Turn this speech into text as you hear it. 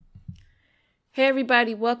Hey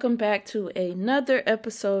everybody, welcome back to another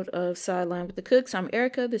episode of Sideline with the Cooks. I'm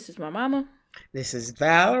Erica. This is my mama. This is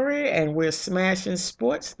Valerie, and we're smashing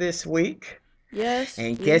sports this week. Yes,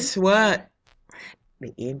 And we guess are. what?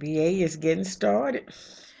 The NBA is getting started.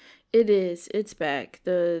 It is. It's back.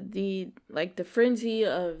 The frenzy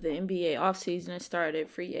of the NBA offseason has started.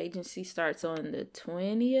 Free agency starts on the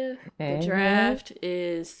 20th. The hmm draft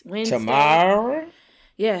is Wednesday. Tomorrow.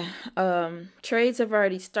 Yeah. Trades have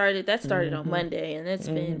already started. That started on hmm Monday and it's hmm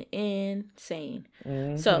been insane.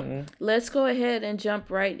 So hmm let's go ahead and jump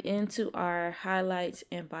right into our highlights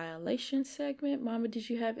and violations segment. Mama, did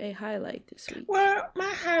you have a highlight this week? Well,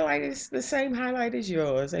 my highlight is the same highlight as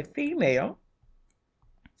yours. A female,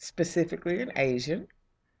 specifically an Asian,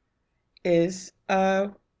 is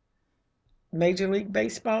Major League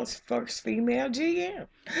Baseball's first female GM.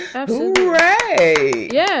 Absolutely. Hooray!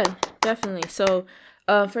 Yeah, definitely. So,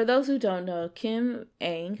 for those who don't know, Kim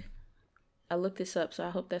Ang, I looked this up, so I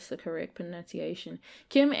hope that's the correct pronunciation.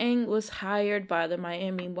 Kim Ang was hired by the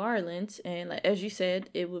Miami Marlins, and like, as you said,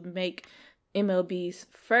 it would make MLB's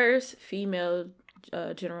first female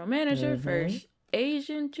general manager, hmm first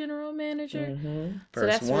Asian general manager. So First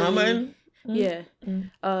that's really, woman. yeah, Mm-hmm.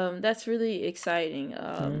 that's really exciting.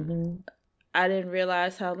 Mm-hmm. I didn't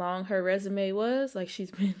realize how long her resume was. Like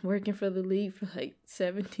she's been working for the league for like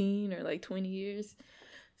 17 or like 20 years.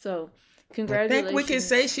 So, I think we can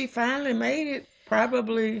say congratulations. she finally made it.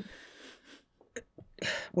 Probably.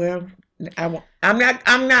 Well, I'm not.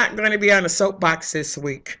 I'm not going to be on a soapbox this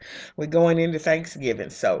week. We're going into Thanksgiving,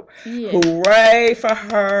 so Yeah. hooray for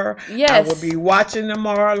her! I will be Yes. watching the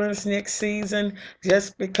Marlins next season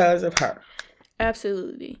just because of her.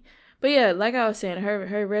 Absolutely. But yeah, like I was saying,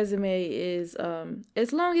 her resume is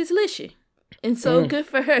as long as Lishy. And so Mm. good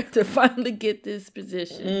for her to finally get this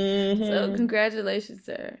position. So hmm congratulations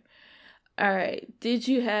to her. All right. Did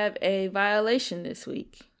you have a violation this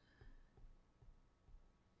week?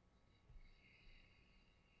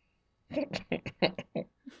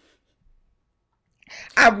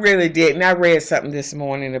 I really didn't. I read something this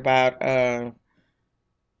morning about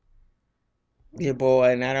your boy,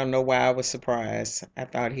 and I don't know why I was surprised. I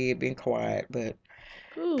thought he had been quiet, but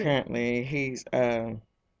Ooh. apparently he's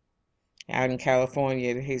out in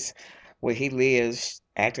California. He's where he lives,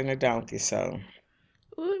 acting a donkey. So,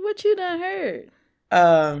 What you done heard?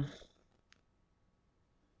 um,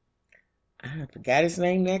 I forgot his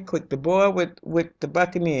name that quick. The boy with the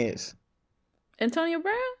Buccaneers. Antonio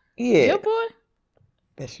Brown? Yeah, Your boy?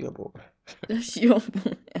 that's your boy. That's your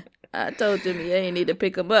boy. I told him he ain't need to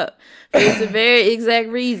pick him up. For it's the very exact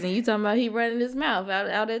reason. You talking about he running his mouth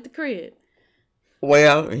out at the crib.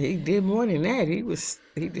 Well, he did more than that.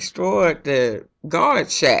 He destroyed the guard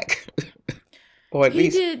shack, or at He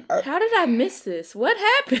least did. How did I miss this? What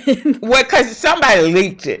happened? well, because somebody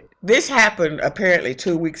leaked it. This happened apparently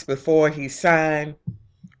 2 weeks before he signed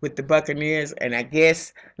with the Buccaneers, and I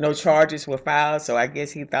guess no charges were filed. So I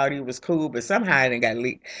guess he thought he was cool, but somehow it got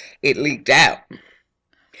leaked. It leaked out,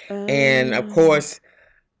 and of Oh, course,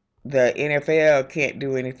 the NFL can't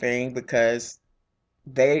do anything because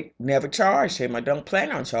they never charged him or don't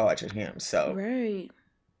plan on charging him. So, right.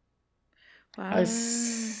 uh, Wow.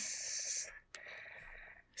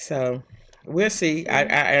 so we'll see. I,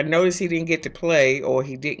 See? I I noticed he didn't get to play, or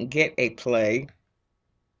he didn't get a play.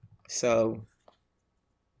 So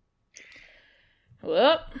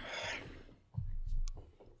Well,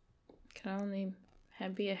 can only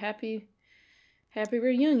be a happy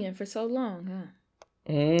reunion for so long, huh?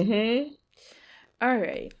 mm-hmm. All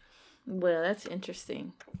right. Well, that's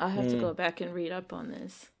interesting. I'll have to Mm, go back and read up on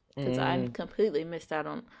this because I mm, completely missed out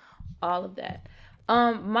on all of that.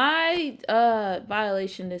 My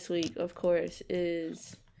violation this week, of course,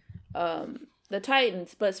 is the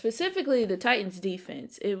Titans, but specifically the Titans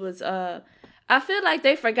defense. It was I feel like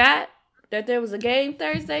they forgot that there was a game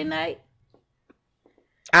Thursday night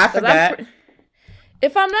I because I'm forgot.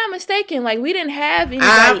 if I'm not mistaken, like we didn't have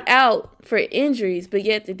I anybody out for injuries, but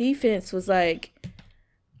yet the defense was like,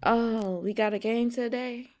 "Oh, we got a game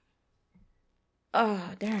today."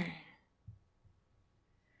 Oh, darn.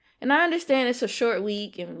 And I understand it's a short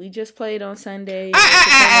week and we just played on Sunday and it's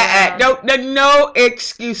a turnaround. Don't no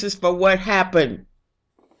excuses for what happened.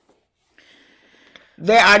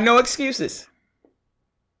 There are no excuses.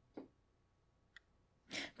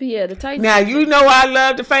 But yeah, the Titans Now you defense. know I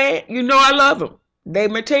love the fan. You know I love them. They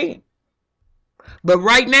my team. But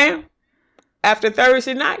right now, after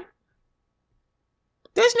Thursday night,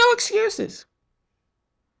 there's no excuses.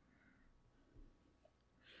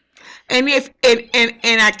 And if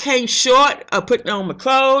and I came short of putting on my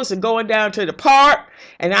clothes and going down to the park,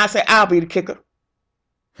 and I say I'll be the kicker.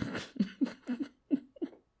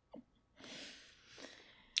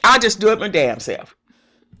 I'll just do it my damn self.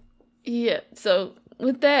 Yeah. So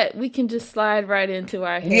with that, we can just slide right into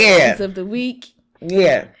our Yeah. headlines of the week.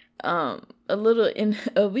 Yeah. A little in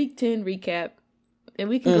a week 10 recap, and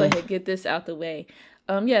we can go ahead and get this out the way.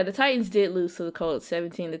 Yeah, the Titans did lose to the Colts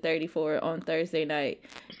 17-34 on Thursday night.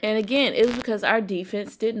 And again, it was because our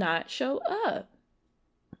defense did not show up.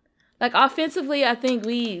 Like, offensively, I think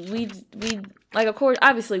we like, of course,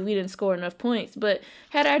 obviously we didn't score enough points, but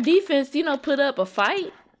had our defense, put up a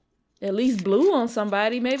fight, at least blew on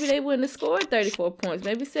somebody, maybe they wouldn't have scored 34 points.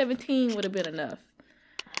 Maybe 17 would have been enough.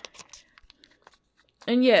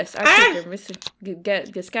 And yes, our kicker, Mr.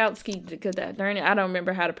 Gaskowski, I don't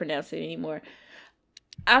remember how to pronounce it anymore.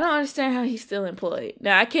 I don't understand how he's still employed.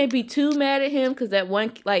 Now, I can't be too mad at him because that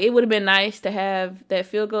one, like, it would have been nice to have that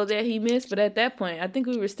field goal that he missed. But at that point, I think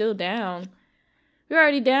we were still down. We were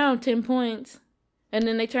already down 10 points. And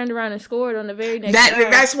then they turned around and scored on the very next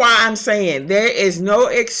drive. That's why I'm saying there is no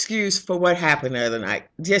excuse for what happened the other night.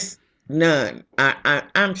 Just none.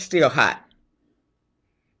 I'm still hot.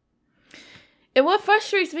 And what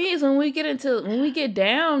frustrates me is when we get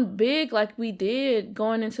down big like we did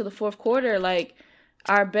going into the fourth quarter, like,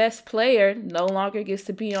 our best player no longer gets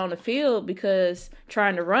to be on the field because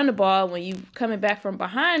trying to run the ball when you coming back from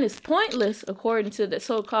behind is pointless, according to the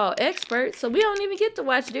so-called experts. So we don't even get to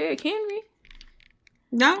watch Derrick Henry.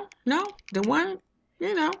 No. The one,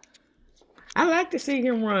 I like to see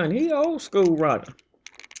him run. He old school runner.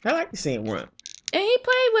 I like to see him run. And he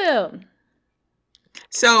played well.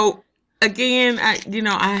 So, again,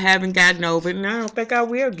 I haven't gotten over it, and I don't think I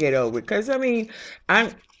will get over it. Because,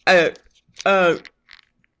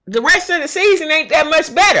 the rest of the season ain't that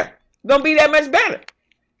much better. Gonna be that much better.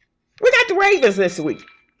 We got the Ravens this week.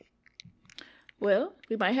 Well,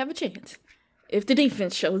 we might have a chance if the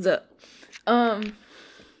defense shows up. I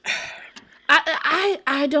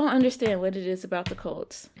don't understand what it is about the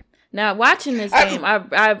Colts. Now, watching this game,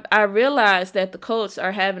 I realized that the Colts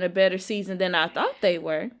are having a better season than I thought they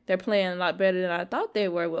were. They're playing a lot better than I thought they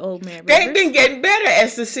were with Old Man Rivers. They've been getting better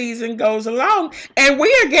as the season goes along, and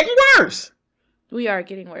we are getting worse. We are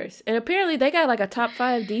getting worse. And apparently they got like a top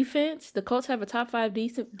 5 defense. The Colts have a top 5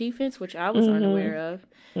 defense, which I was unaware of.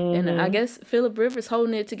 And I guess Phillip Rivers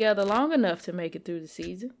holding it together long enough to make it through the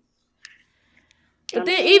season. But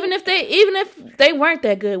then even if they weren't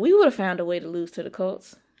that good, we would have found a way to lose to the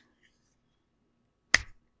Colts.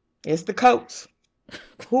 It's the Colts.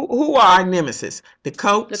 Who are our nemesis? The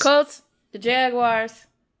Colts? The Colts, the Jaguars,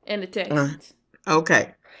 and the Texans.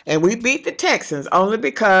 Okay. And we beat the Texans only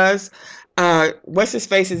because what's his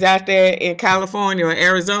face is out there in California or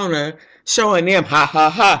Arizona showing them, ha ha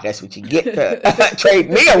ha, that's what you get to trade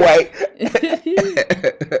me away.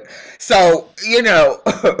 So,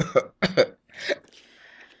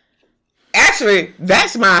 actually,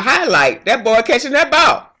 that's my highlight. That boy catching that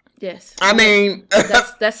ball. Yes. I mean,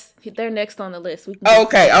 that's they're next on the list.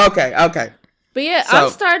 Okay. But yeah, so,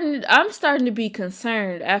 I'm starting to be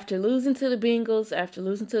concerned after losing to the Bengals, after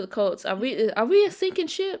losing to the Colts. Are we a sinking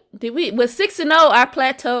ship? Was 6-0 our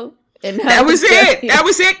plateau? And that was it. That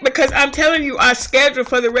was it, because I'm telling you, our schedule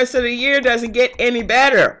for the rest of the year doesn't get any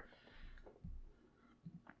better.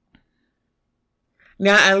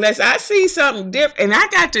 Now, unless I see something different, and I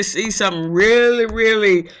got to see something really,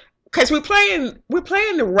 really, because we're playing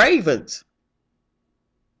the Ravens.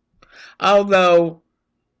 Although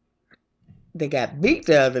they got beat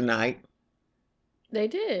the other night. They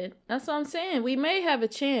did. That's what I'm saying. We may have a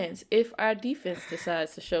chance if our defense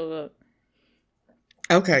decides to show up.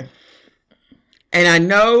 Okay. And I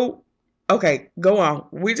know, okay, go on.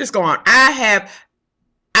 We just go on. I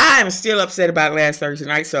am still upset about last Thursday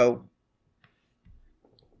night, so.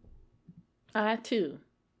 I, too,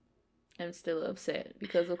 am still upset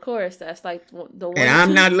because, of course, that's like the one. And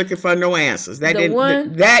I'm not looking for no answers.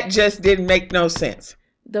 That just didn't make no sense.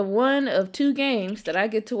 The one of 2 games that I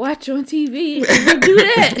get to watch on TV and do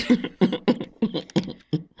that.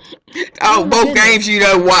 Both games you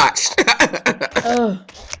done watched.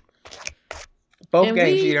 Both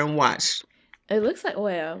games you done watched. It looks like,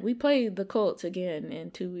 we play the Colts again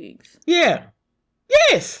in 2 weeks. Yeah.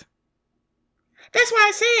 Yes. That's why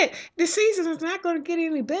I said the season is not going to get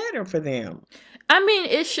any better for them. I mean,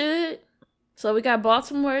 it should. So we got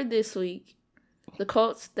Baltimore this week, the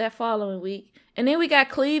Colts that following week, and then we got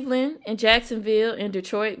Cleveland and Jacksonville and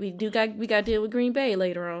Detroit. We got to deal with Green Bay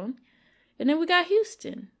later on, and then we got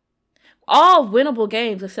Houston. All winnable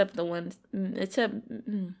games except the ones.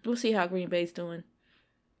 We'll see how Green Bay's doing.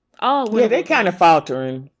 All winnable. Yeah, they kind of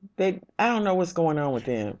faltering. I don't know what's going on with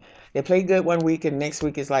them. They play good one week, and next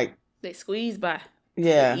week is like they squeeze by.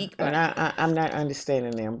 Yeah, and I'm not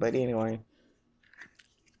understanding them, but anyway.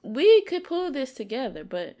 we could pull this together.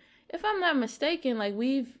 But if I'm not mistaken, like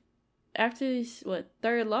after this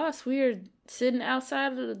third loss, we are sitting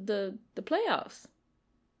outside of the playoffs.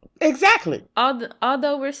 Exactly.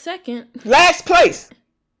 Although we're second, last place.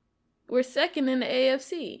 We're second in the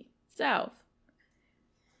AFC South.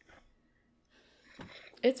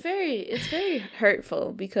 It's very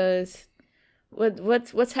hurtful because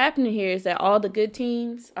what's happening here is that all the good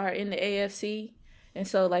teams are in the AFC, and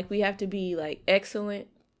so like we have to be like excellent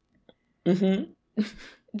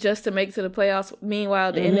just to make it to the playoffs.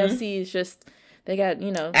 Meanwhile, the NFC is just they got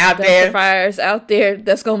out there fires out there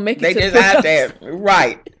that's gonna make it. They just out there,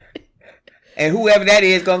 right? And whoever that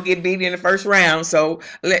is gonna get beat in the first round. So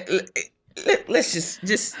let's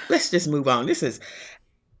just move on. This is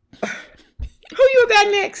who you got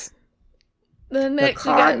next. The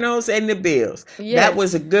Cardinals and the Bills. Yes. That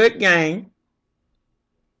was a good game.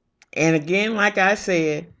 And again, like I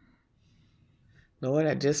said, Lord,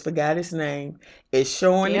 I just forgot his name. It's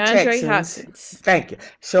showing DeAndre the Texans. Hopkins. Thank you.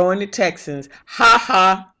 Showing the Texans. Ha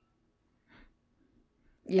ha.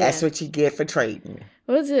 Yeah. That's what you get for trading me.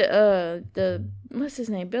 What's it? What's his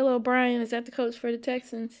name? Bill O'Brien. Is that the coach for the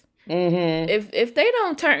Texans? Mm-hmm. If they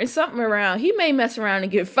don't turn something around, he may mess around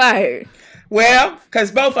and get fired. Well,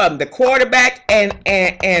 because both of them, the quarterback and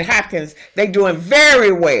Hopkins, they're doing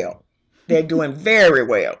very well. They're doing very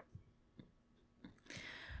well.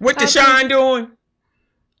 What Deshaun doing?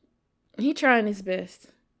 He trying his best.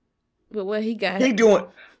 But what he got? He doing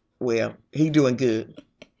good.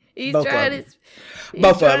 He's both trying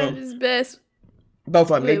his best.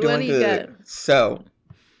 Both of them, they're doing good. Got? So,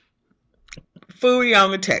 fully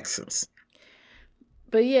on the Texans.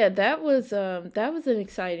 But yeah, that was an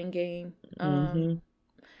exciting game.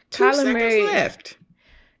 Two seconds left.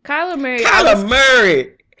 Kyler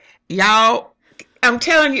Murray. Y'all, I'm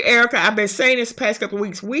telling you, Erica, I've been saying this the past couple of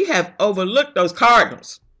weeks. We have overlooked those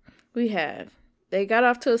Cardinals. We have. They got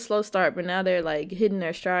off to a slow start, but now they're like hitting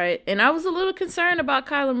their stride. And I was a little concerned about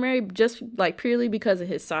Kyler Murray just like purely because of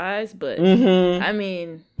his size. But I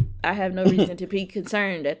mean, I have no reason to be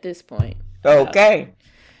concerned at this point. Okay.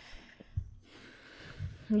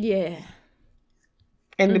 Yeah.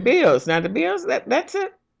 And the Bills. Now the Bills, that's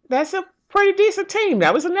a pretty decent team.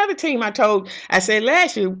 That was another team I said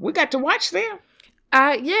last year, we got to watch them.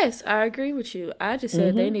 Yes, I agree with you. I just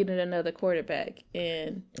said they needed another quarterback.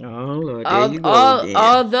 And oh Lord, there you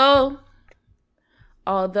go.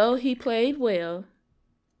 Although he played well,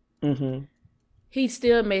 he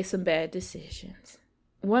still made some bad decisions.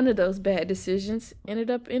 One of those bad decisions ended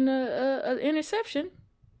up in a interception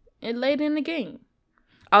and late in the game.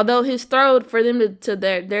 Although his throw for them to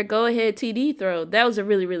their go-ahead TD throw, that was a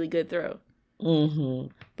really, really good throw.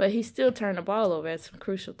 But he still turned the ball over at some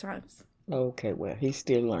crucial times. Okay, well, he's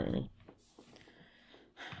still learning.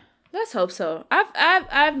 Let's hope so.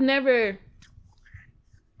 I've never.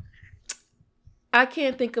 I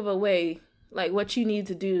can't think of a way like what you need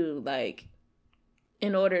to do like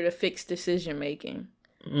in order to fix decision making.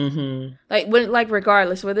 Like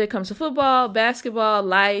regardless whether it comes to football, basketball,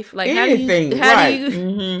 life, like anything,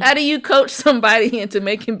 how do you coach somebody into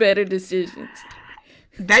making better decisions?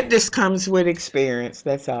 That just comes with experience.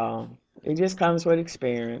 That's all. It just comes with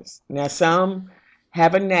experience. Now some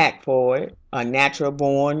have a knack for it, a natural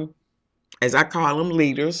born, as I call them,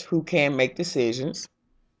 leaders who can make decisions.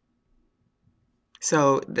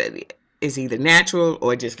 So that is either natural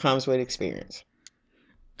or it just comes with experience.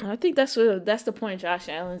 I think that's the point Josh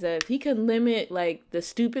Allen's at. If he can limit like the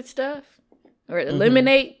stupid stuff or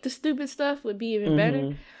eliminate the stupid stuff would be even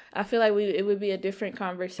better. I feel like it would be a different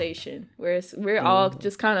conversation. Whereas we're all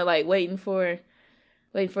just kind of like waiting for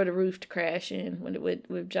the roof to crash in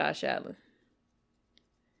with Josh Allen.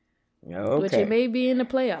 Okay. Which it may be in the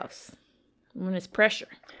playoffs when it's pressure.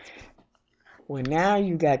 Well, now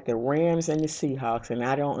you got the Rams and the Seahawks, and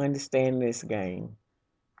I don't understand this game,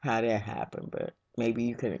 how that happened, but maybe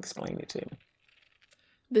you can explain it to me.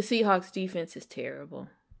 The Seahawks defense is terrible.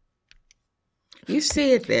 You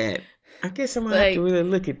said that. I guess I'm going to have to really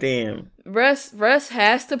look at them. Russ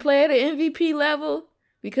has to play at an MVP level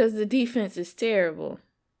because the defense is terrible.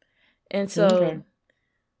 And so,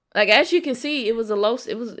 like, as you can see, it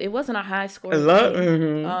wasn't a high score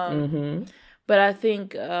game. But I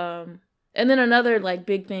think, and then another, like,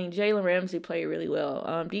 big thing, Jalen Ramsey played really well.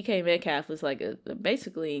 DK Metcalf was, like,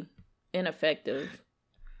 basically ineffective.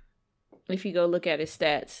 If you go look at his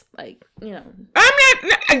stats, like, you know.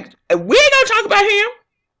 We ain't gonna talk about him.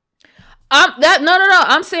 No.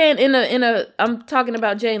 I'm saying I'm talking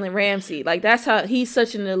about Jalen Ramsey. Like, that's how he's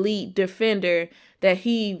such an elite defender that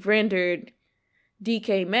he rendered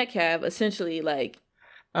DK Metcalf essentially like.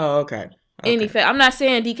 Oh, okay. any Okay. I'm not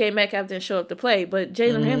saying DK Metcalf didn't show up to play, but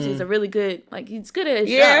Jalen Ramsey is a really good, like, he's good at his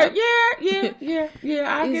job. Yeah.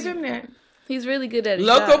 I'll give him that. He's really good at his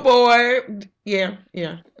Local job. boy. Yeah.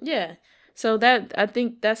 Yeah. So that, I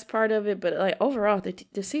think that's part of it, but like overall, the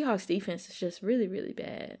Seahawks defense is just really, really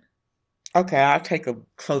bad. Okay, I'll take a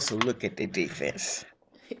closer look at the defense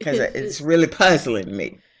because it's really puzzling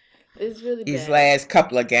me. It's really these bad. last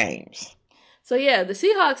couple of games. So yeah, the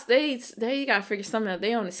Seahawks, they gotta figure something out.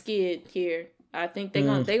 They on the skid here. I think they're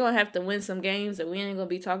gonna have to win some games, and we ain't gonna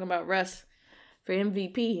be talking about Russ for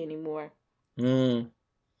MVP anymore.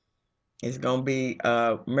 It's gonna be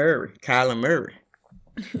Murray, Kyler Murray.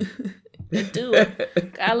 Tua.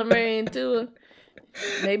 Kyler Murray and Tua.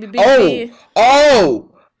 Maybe Big Ben.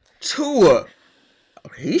 Tua.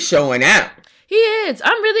 He's showing out. He is.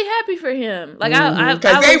 I'm really happy for him. Like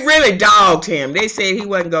because they really dogged him. They said he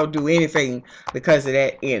wasn't gonna do anything because of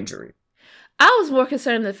that injury. I was more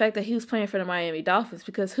concerned with the fact that he was playing for the Miami Dolphins,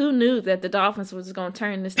 because who knew that the Dolphins was going to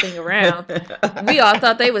turn this thing around? We all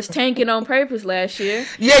thought they was tanking on purpose last year.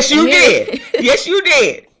 Yes, you did. Yes, you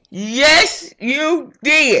did. Yes, you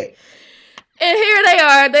did. And here they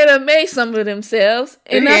are. They done made some of themselves.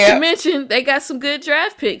 And not to mention, they got some good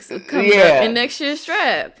draft picks coming up in next year's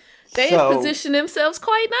draft. They have positioned themselves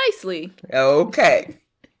quite nicely. Okay.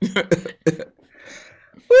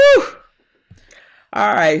 Woo.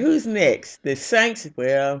 All right, who's next? The Saints, and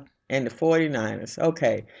the 49ers.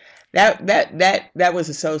 Okay. That was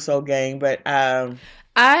a so-so game, but I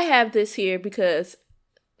have this here because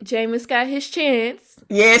Jameis got his chance.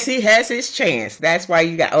 Yes, he has his chance. That's why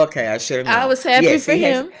you got I should have known. I was happy for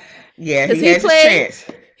him. He has his chance.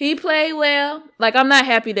 He played well. Like, I'm not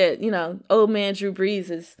happy that, old man Drew Brees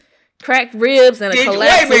is cracked ribs and a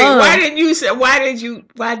collapsed lung.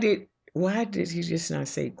 Why did you just not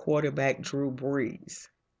say quarterback Drew Brees?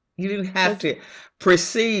 You didn't have to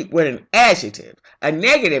proceed with an adjective, a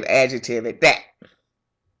negative adjective at that.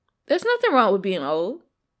 There's nothing wrong with being old.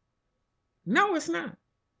 No, it's not.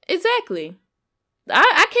 Exactly.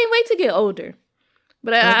 I can't wait to get older.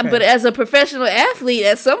 But but as a professional athlete,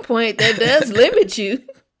 at some point, that does limit you.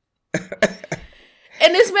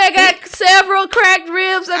 And this man got several cracked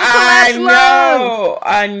ribs and a collapsed lung.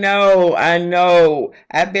 I know.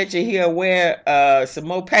 I bet you he'll wear some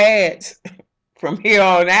more pads from here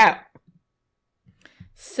on out.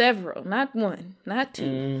 Several, not one, not two.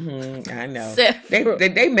 Mm-hmm, I know. Several.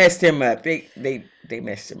 They messed him up. They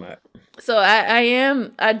messed him up. So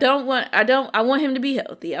I want him to be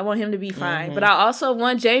healthy. I want him to be fine. Mm-hmm. But I also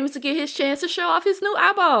want James to get his chance to show off his new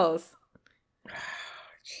eyeballs.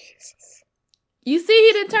 You see,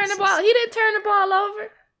 he didn't turn the ball. He didn't turn the ball over.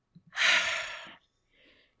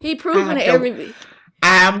 He proven everything.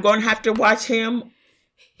 I'm gonna have to watch him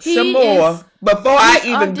some more before I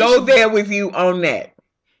even go there with you on that.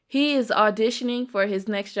 He is auditioning for his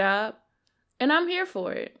next job, and I'm here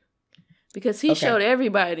for it because he showed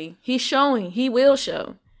everybody. He's showing. He will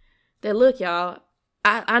show that. Look, y'all.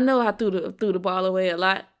 I know I threw the ball away a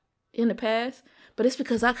lot in the past, but it's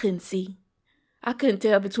because I couldn't see. I couldn't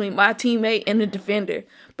tell between my teammate and the defender.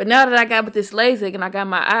 But now that I got with this LASIK and I got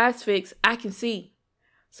my eyes fixed, I can see.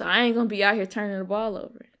 So I ain't going to be out here turning the ball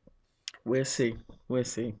over. We'll see.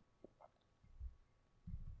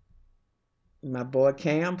 My boy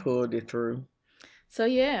Cam pulled it through. So,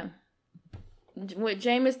 yeah. With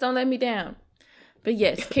Jameis, don't let me down. But,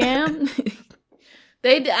 yes, Cam...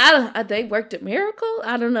 They worked a miracle.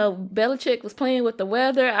 I don't know. Belichick was playing with the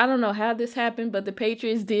weather. I don't know how this happened, but the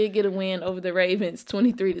Patriots did get a win over the Ravens,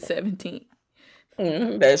 23-17.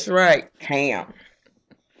 That's right, Cam.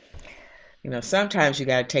 Sometimes you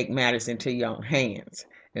got to take matters into your own hands,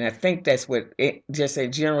 and I think that's what just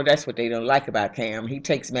in general. That's what they don't like about Cam. He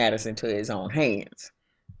takes matters into his own hands.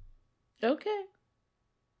 Okay.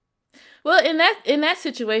 Well, in that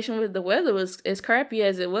situation with the weather was as crappy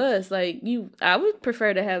as it was, like I would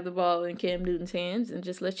prefer to have the ball in Cam Newton's hands and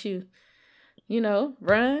just let you,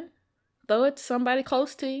 run, throw it to somebody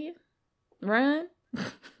close to you, run,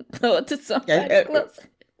 throw it to somebody close.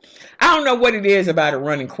 I don't know what it is about a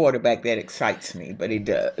running quarterback that excites me, but it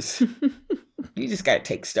does. You just got to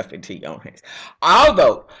take stuff into your own hands.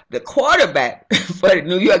 Although the quarterback for the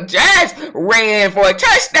New York Giants ran for a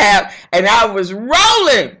touchdown, and I was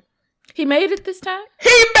rolling. He made it this time? He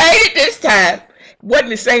made it this time. Wasn't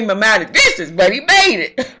the same amount of distance, but he made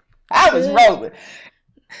it. I was rolling.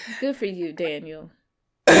 Good for you, Daniel.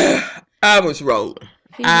 I was rolling.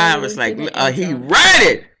 I was like, he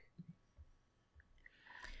running.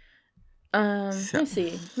 Let's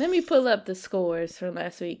see. Let me pull up the scores from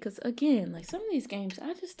last week. Because, again, like, some of these games,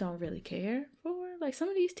 I just don't really care for. Like, some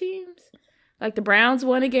of these teams. Like, the Browns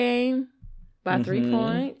won a game by 3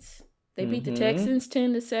 points. They beat the Mm-hmm. Texans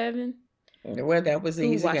 10-7. Well, that was an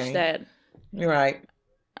Who easy watched game. that? You're right.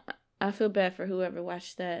 I feel bad for whoever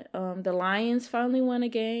watched that. The Lions finally won a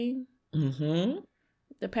game. Mm-hmm.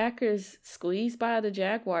 The Packers squeezed by the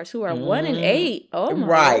Jaguars, who are 1-8. Oh my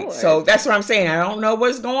Right. So Lord. that's what I'm saying. I don't know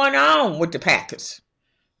what's going on with the Packers.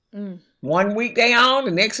 Mm, 1 week they on,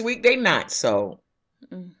 the next week they not. So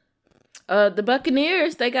mm. The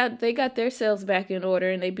Buccaneers, they got themselves back in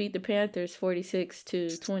order, and they beat the Panthers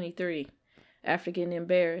 46-23 after getting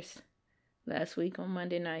embarrassed last week on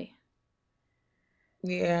Monday night.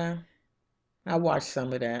 yeah, I watched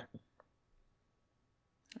some of that.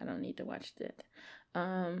 I don't need to watch that.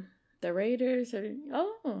 The Raiders are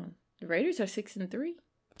 6-3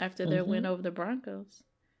 after their win over the Broncos.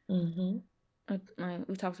 Mm-hmm.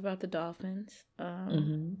 We talked about the Dolphins.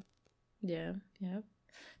 Mm-hmm. Yeah.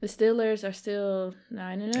 The Steelers are still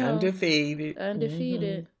 9-0, Undefeated.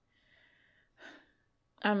 undefeated.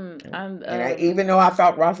 Even though I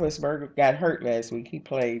thought Roethlisberger got hurt last week, he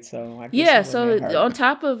played, so I guess he wasn't so that hurt. on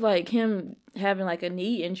top of like him having like a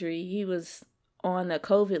knee injury, he was on the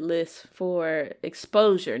COVID list for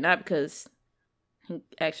exposure, not because he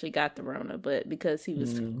actually got the Rona, but because he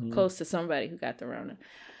was close to somebody who got the Rona.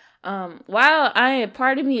 While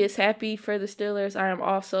part of me is happy for the Steelers, I am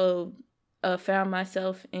also found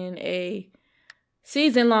myself in a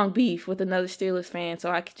season-long beef with another Steelers fan,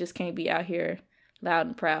 so I just can't be out here loud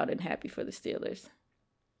and proud and happy for the Steelers.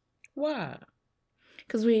 Why?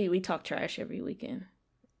 Because we talk trash every weekend.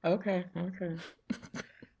 Okay.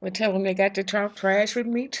 Well, tell them they got to talk trash with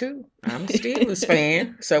me too. I'm a Steelers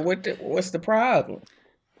fan, so what's the problem?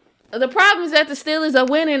 The problem is that the Steelers are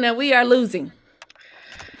winning and we are losing.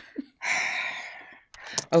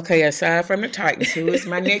 Okay, aside from the Titans, who is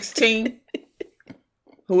my next team?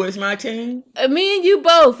 Who is my team? Me and you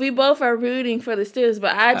both. We both are rooting for the Steelers,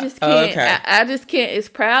 but I just can't. Okay. I just can't as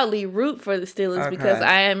proudly root for the Steelers because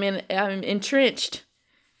I'm entrenched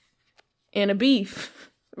in a beef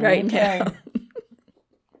right now.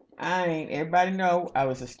 I ain't. Everybody know I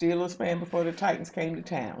was a Steelers fan before the Titans came to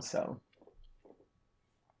town. So.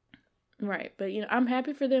 Right, but I'm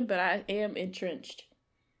happy for them, but I am entrenched.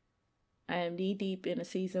 I am knee deep in a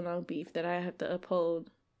season-long beef that I have to uphold.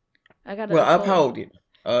 I gotta uphold it.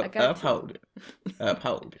 Uphold it.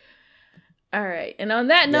 All right, and on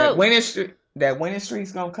that note, that winning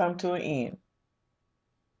streak's gonna come to an end.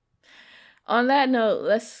 On that note,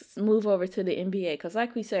 let's move over to the NBA because,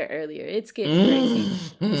 like we said earlier, it's getting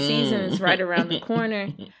crazy. The season is right around the corner.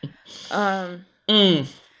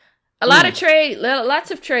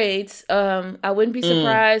 Lots of trades. I wouldn't be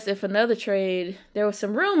surprised if another trade. There was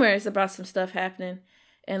some rumors about some stuff happening,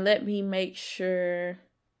 and let me make sure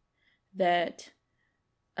that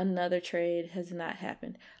another trade has not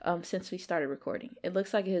happened since we started recording. It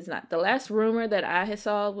looks like it has not. The last rumor that I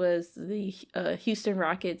saw was the Houston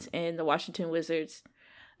Rockets and the Washington Wizards,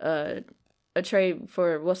 a trade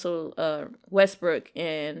for Russell Westbrook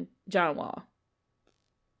and John Wall.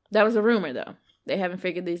 That was a rumor, though. They haven't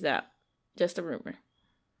figured these out. Just a rumor.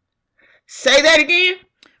 Say that again.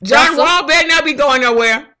 John Wall better not be going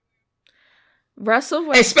nowhere. Russell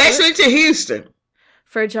Westbrook, especially to Houston,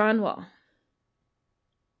 for John Wall.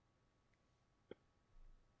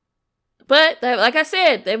 But like I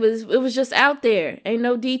said, it was just out there. Ain't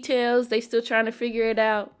no details. They still trying to figure it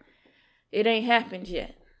out. It ain't happened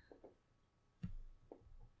yet.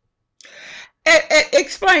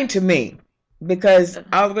 Explain to me, because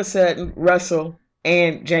all of a sudden Russell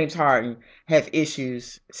and James Harden have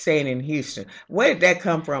issues staying in Houston. Where did that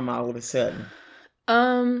come from all of a sudden?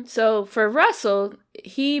 So for Russell,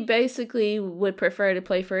 he basically would prefer to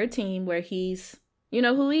play for a team where he's,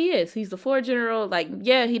 who he is. He's the floor general. Like,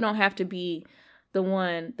 yeah, he don't have to be the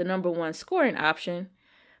number one scoring option,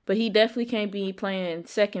 but he definitely can't be playing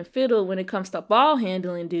second fiddle when it comes to ball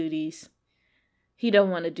handling duties. He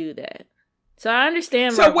don't want to do that. So I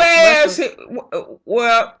understand. So where else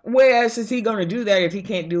is he going to do that if he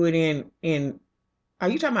can't do it in? Are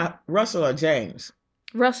you talking about Russell or James?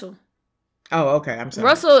 Russell. Oh, okay. I'm sorry.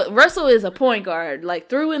 Russell is a point guard, like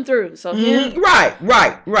through and through. So him, right.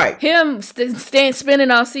 Him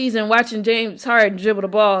spending all season watching James Harden dribble the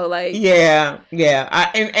ball, like yeah.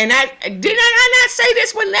 I didn't not say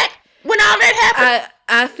this when all that happened.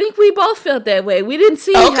 I think we both felt that way. We didn't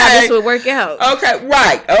see how this would work out. Okay,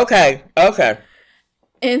 right. Okay.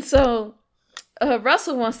 And so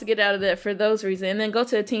Russell wants to get out of that for those reasons and then go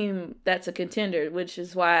to a team that's a contender, which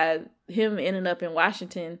is why him ending up in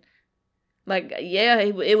Washington, like, yeah,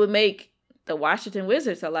 it would make the Washington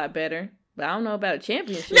Wizards a lot better. But I don't know about a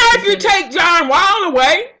championship. Now, if you take John Wall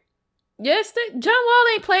away. Yes, John Wall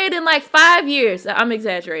ain't played in like 5 years. I'm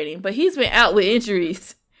exaggerating, but he's been out with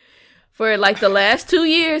injuries for like the last 2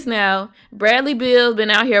 years now. Bradley Beal's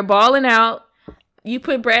been out here balling out. You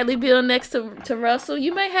put Bradley Beal next to Russell,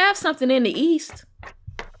 you may have something in the East.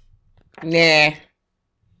 Nah.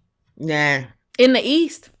 In the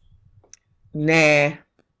East? Nah.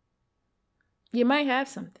 You might have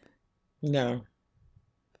something. No.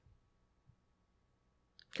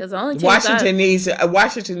 Because the only Washington needs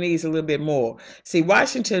a little bit more. See,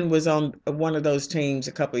 Washington was on one of those teams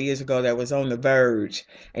a couple of years ago that was on the verge,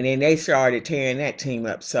 and then they started tearing that team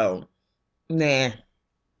up. So, nah.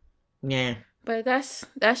 But that's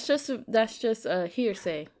just a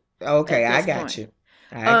hearsay. Okay, I got you.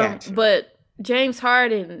 I got you. But James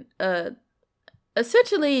Harden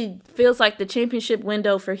essentially feels like the championship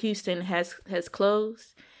window for Houston has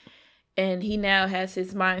closed. And he now has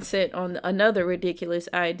his mindset on another ridiculous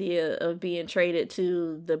idea of being traded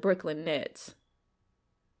to the Brooklyn Nets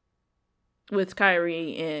with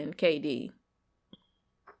Kyrie and KD.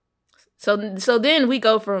 So then we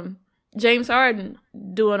go from James Harden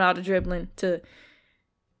doing all the dribbling to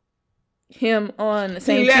him on the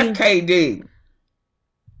same team. He left KD.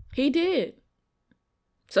 He did.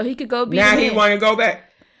 So he could go be now he want to go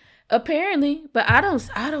back. Apparently, but I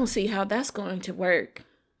don't see how that's going to work.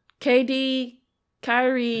 KD,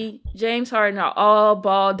 Kyrie, James Harden are all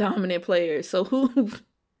ball dominant players. So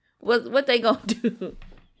what they gonna do?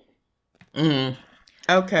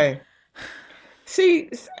 Okay.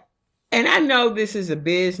 See, and I know this is a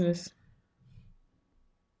business.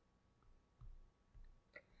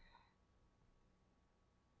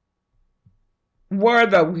 Were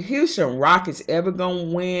the Houston Rockets ever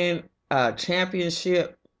gonna win a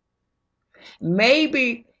championship?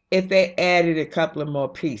 Maybe if they added a couple of more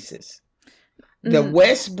pieces. The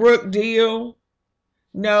Westbrook deal,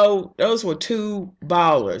 no, those were two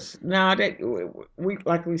ballers. No, we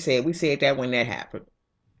said that when that happened.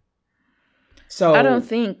 So I don't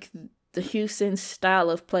think the Houston style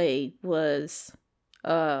of play was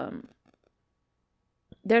their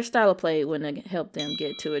style of play wouldn't help them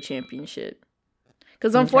get to a championship.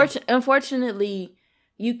 Because unfortunately,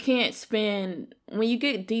 you can't spend when you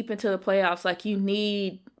get deep into the playoffs. Like, you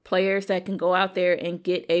need players that can go out there and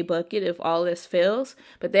get a bucket if all this fails,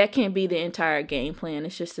 but that can't be the entire game plan.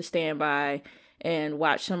 It's just to stand by and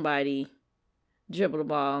watch somebody dribble the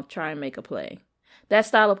ball, try and make a play. That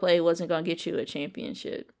style of play wasn't going to get you a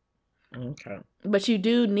championship. Okay. But you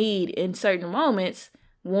do need, in certain moments,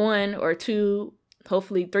 1 or 2,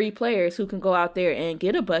 hopefully 3 players who can go out there and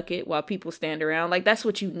get a bucket while people stand around. Like, that's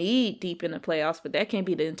what you need deep in the playoffs, but that can't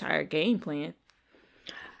be the entire game plan.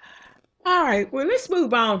 All right, well, let's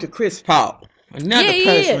move on to Chris Paul. Another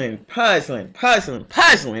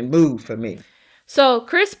puzzling move for me. So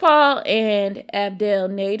Chris Paul and Abdel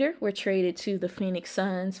Nader were traded to the Phoenix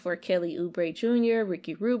Suns for Kelly Oubre Jr.,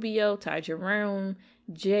 Ricky Rubio, Ty Jerome,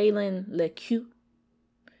 Jalen Lecque,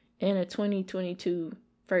 and a 2022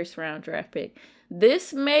 first-round draft pick.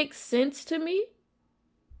 This makes sense to me.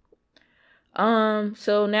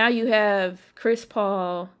 So now you have Chris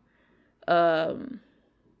Paul,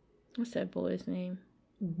 what's that boy's name?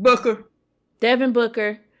 Booker. Devin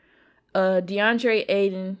Booker, DeAndre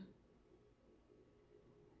Ayton.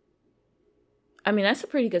 I mean, that's a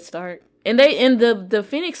pretty good start. And the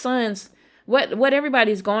Phoenix Suns, what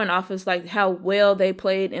everybody's going off is like how well they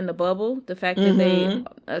played in the bubble. The fact that they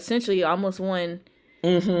essentially almost won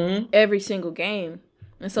every single game.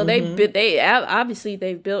 And so they obviously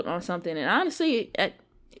they've built on something. And honestly,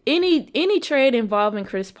 any trade involving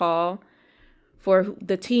Chris Paul for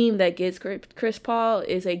the team that gets Chris Paul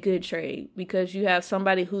is a good trade, because you have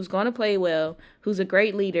somebody who's going to play well, who's a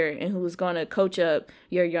great leader, and who's going to coach up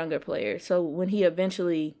your younger players. So when he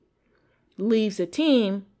eventually leaves the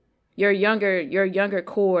team, your younger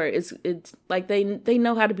core it's like they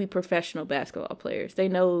know how to be professional basketball players. They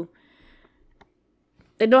know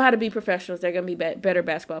how to be professionals. They're going to be better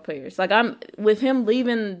basketball players. Like, I'm with him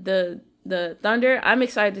leaving the Thunder, I'm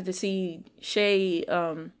excited to see Shai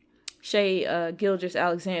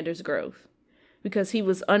Gilgeous-Alexander's growth, because he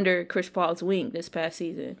was under Chris Paul's wing this past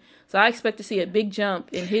season. So I expect to see a big jump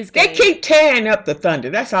in his game. They keep tearing up the Thunder.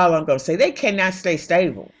 That's all I'm going to say. They cannot stay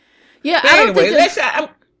stable. Yeah, but I don't think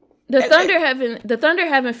the Thunder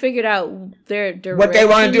haven't figured out their direction what they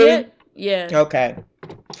want to do yet. Yeah. Okay.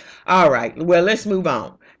 All right. Well, let's move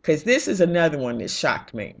on, because this is another one that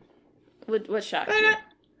shocked me. What shocked you?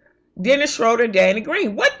 Dennis Schroeder, Danny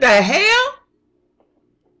Green. What the hell?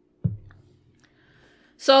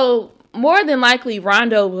 So more than likely,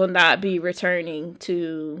 Rondo will not be returning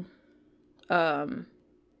to the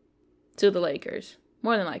Lakers.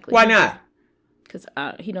 More than likely. Why not? Because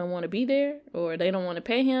he don't want to be there, or they don't want to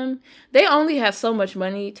pay him. They only have so much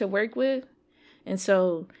money to work with, and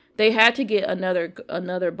so they had to get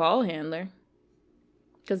another ball handler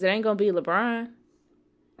because it ain't gonna be LeBron.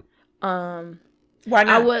 Why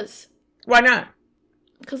not? Why not?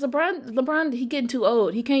 Because LeBron, he getting too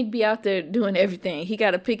old. He can't be out there doing everything. He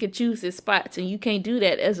got to pick and choose his spots, and you can't do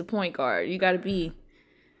that as a point guard. You got to be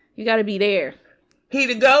there. He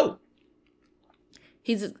the GOAT.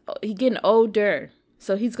 He getting older,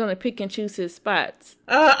 so he's gonna pick and choose his spots.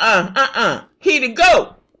 He the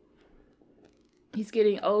GOAT. He's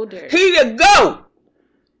getting older. He the GOAT.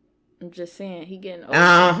 I'm just saying, he getting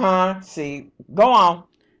older. See, go on.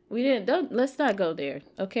 Let's not go there.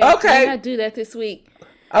 Okay. Okay. Let's not do that this week.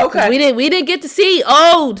 Okay. We didn't get to see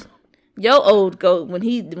your old GOAT when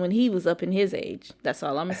he was up in his age. That's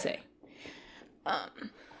all I'm gonna say.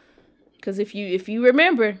 Because if you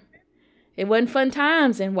remember, it wasn't fun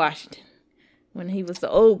times in Washington when he was the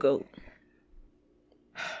old GOAT.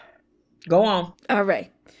 Go on. All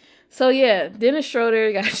right. So yeah, Dennis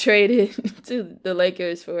Schroeder got traded to the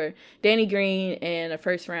Lakers for Danny Green and a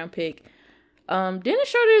first round pick. Dennis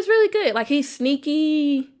Schroeder is really good. Like, he's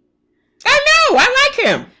sneaky. I know. I like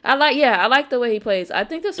him. I like the way he plays. I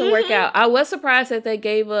think this will work out. I was surprised that they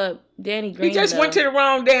gave up Danny Green. He just went to the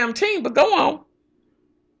wrong damn team, but go on.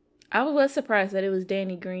 I was surprised that it was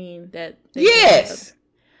Danny Green that they yes. gave up.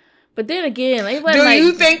 But then again, it wasn't. Do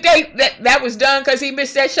you think that was done because he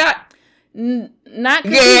missed that shot? Not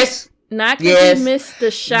yes. Not because he missed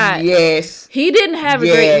the shot. Yes. He didn't have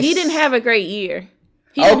a great year.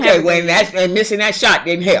 Okay, when missing that shot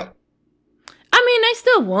didn't help. I mean, they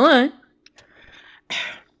still won.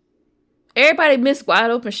 Everybody missed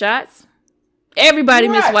wide open shots. Everybody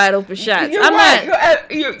missed wide open shots. You're right.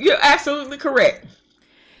 You're absolutely correct.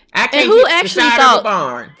 I can't who get actually the side thought, of the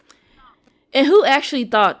barn. And who actually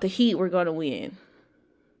thought the Heat were going to win?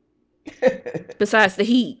 Besides the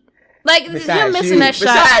Heat. Like, him missing that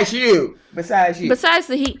shot. Besides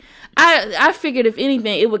the Heat. I figured if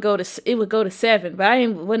anything it would go to 7, but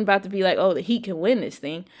wasn't about to be like, oh, the Heat can win this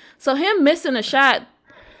thing. So him missing a shot,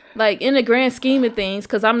 like, in the grand scheme of things,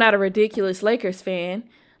 because I'm not a ridiculous Lakers fan,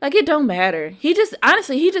 like, it don't matter. He just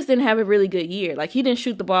didn't have a really good year. Like, he didn't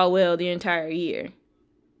shoot the ball well the entire year.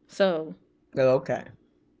 So. Okay.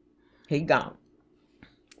 He's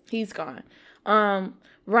gone.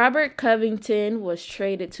 Robert Covington was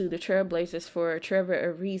traded to the Trailblazers for Trevor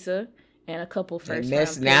Ariza and a couple first round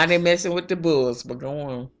picks. Now they're messing with the Bulls, but go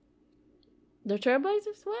on. The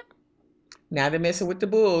Trailblazers? What? Now they're messing with the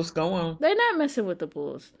Bulls. Go on. They're not messing with the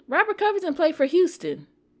Bulls. Robert Covington played for Houston.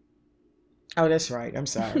 Oh, that's right. I'm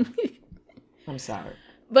sorry. I'm sorry.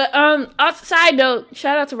 But side note,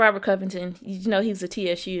 shout out to Robert Covington. You know, he's a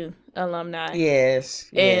TSU alumni. Yes.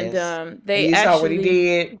 And you saw what he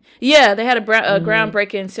did. Yeah, they had a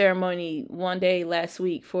groundbreaking ceremony one day last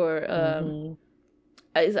week for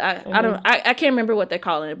I can't remember what they're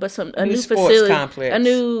calling it, but a new facility, complex. A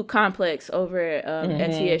new complex over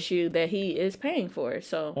at TSU that he is paying for.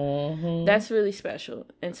 So that's really special.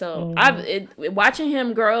 And so watching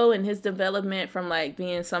him grow and his development from like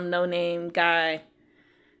being some no-name guy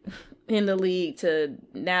in the league to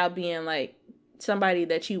now being like somebody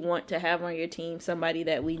that you want to have on your team, somebody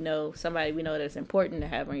we know that's important to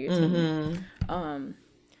have on your team.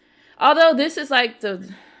 Although this is like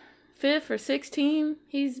the 5th or 6th team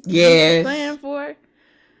he's playing for,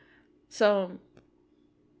 so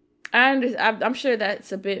I'm sure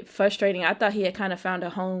that's a bit frustrating. I thought he had kind of found a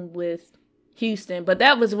home with Houston, but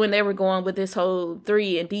that was when they were going with this whole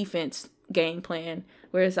 3 and defense game plan,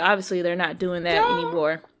 whereas obviously they're not doing that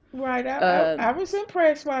anymore. Right. I was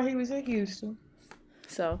impressed while he was in Houston.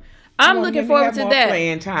 So I'm looking forward to that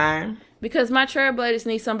playing time because my Trailblazers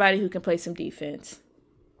need somebody who can play some defense.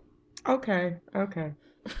 Okay.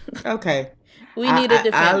 We need a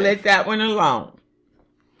defender. I'll let that one alone.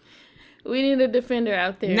 We need a defender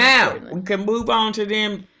out there. Now we can move on to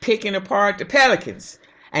them picking apart the Pelicans,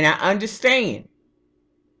 and I understand.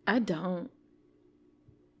 I don't.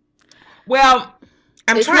 Well,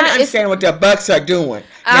 I'm trying to understand what the Bucks are doing.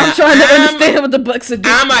 I'm trying to understand what the Bucks are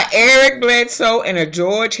doing. I'm a Eric Bledsoe and a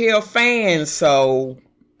George Hill fan, so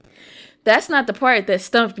that's not the part that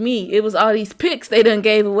stumped me. It was all these picks they done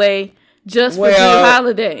gave away just for Jrue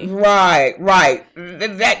Holiday. Right.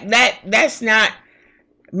 That's not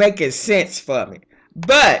making sense for me.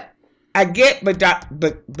 But I get,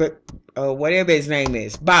 but whatever his name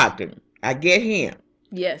is, Bogdan. I get him.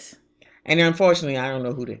 Yes. And unfortunately, I don't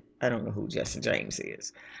know who Justin James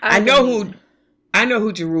is. I know who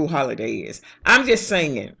Jrue Holiday is. I'm just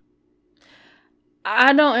saying.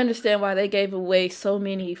 I don't understand why they gave away so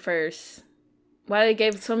many firsts. Why they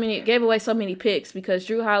gave away so many picks, because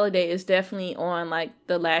Jrue Holiday is definitely on like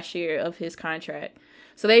the last year of his contract.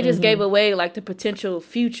 So they just gave away like the potential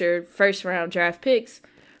future first round draft picks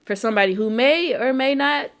for somebody who may or may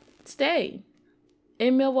not stay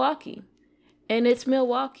in Milwaukee. And it's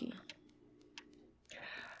Milwaukee.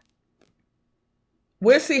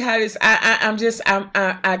 We'll see how this. I'm just.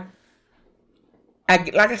 I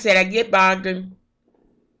like I said. I get Bogdan.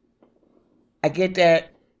 I get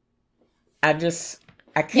that. I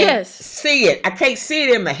can't see it. I can't see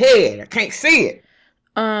it in my head. I can't see it.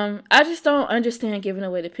 I just don't understand giving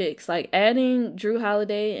away the picks. Like adding Drew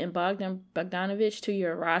Holiday and Bogdanovich to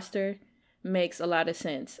your roster makes a lot of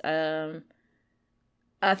sense.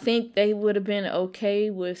 I think they would have been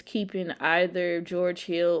okay with keeping either George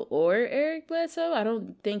Hill or Eric Bledsoe. I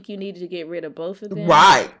don't think you needed to get rid of both of them.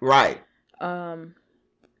 Right.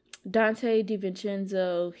 Dante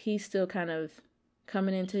DiVincenzo, he's still kind of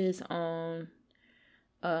coming into his own.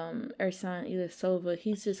 Ersan Ilyasova,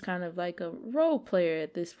 he's just kind of like a role player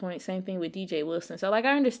at this point. Same thing with DJ Wilson. So like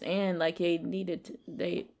I understand like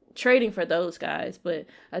they trading for those guys, but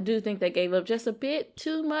I do think they gave up just a bit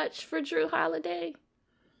too much for Drew Holiday.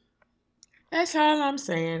 That's all I'm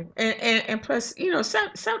saying. And plus,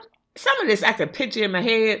 some of this I could picture in my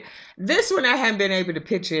head. This one I haven't been able to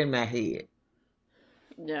picture in my head.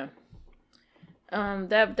 Yeah.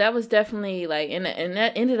 That was definitely like and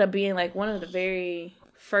that ended up being like one of the very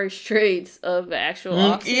first trades of the actual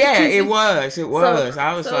offseason. Yeah, it was.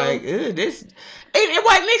 I was like, this. It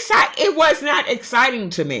wasn't exciting. It was not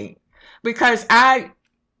exciting to me because I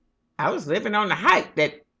was living on the hype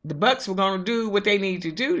that the Bucks were going to do what they need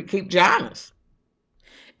to do to keep Giannis.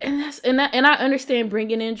 And I understand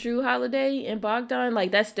bringing in Drew Holiday and Bogdan,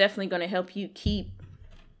 like that's definitely going to help you keep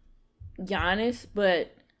Giannis,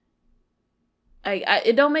 but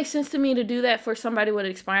it don't make sense to me to do that for somebody with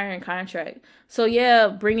an expiring contract. So yeah,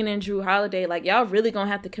 bringing in Drew Holiday, like y'all really gonna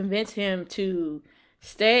have to convince him to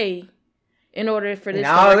stay in order for this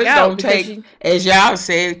to work out. As y'all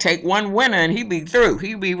said, take one winner and he be through.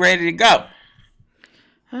 He be ready to go.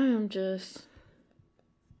 I don't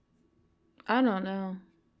know.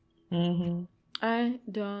 I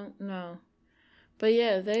don't know. But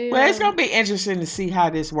yeah, well, it's gonna be interesting to see how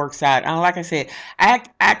this works out. And like I said,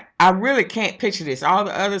 I really can't picture this. All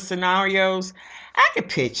the other scenarios, I can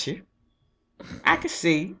picture. I can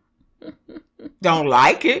see. Don't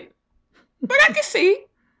like it, but I can see.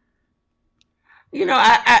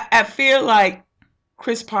 I feel like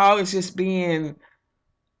Chris Paul is just being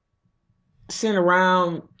sent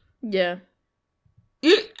around. Yeah.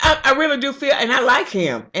 I really do feel, and I like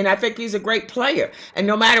him, and I think he's a great player. And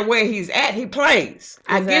no matter where he's at, he plays.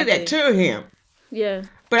 Exactly. I give that to him. Yeah.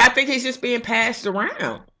 But I think he's just being passed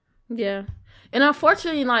around. Yeah. And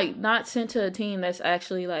unfortunately, like, not sent to a team that's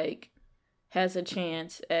actually, like, has a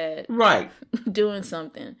chance at doing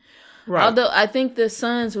something. Right. Although I think the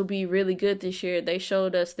Suns will be really good this year. They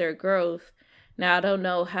showed us their growth. Now, I don't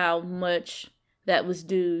know how much that was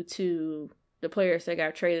due to the players that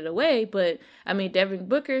got traded away, but I mean, Devin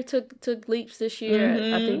Booker took leaps this year.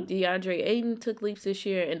 I think DeAndre Ayton took leaps this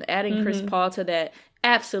year, and adding Chris Paul to that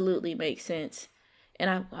absolutely makes sense.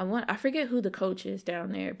 And I forget who the coach is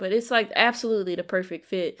down there, but it's like absolutely the perfect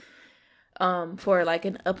fit for like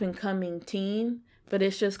an up and coming team. But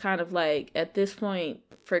it's just kind of like at this point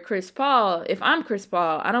for Chris Paul, if I'm Chris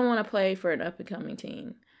Paul, I don't want to play for an up and coming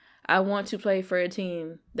team. I want to play for a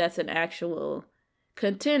team that's an actual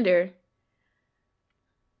contender.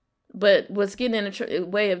 But what's getting in the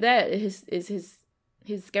way of that is his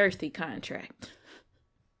scarcity contract.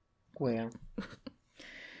 Well,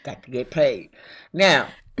 got to get paid. Now,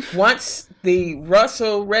 once the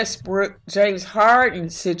Russell Westbrook, James Harden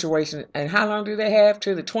situation, and how long do they have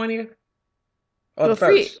to the 20th? Or the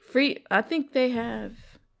 1st? Free. I think they have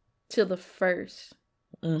till the 1st.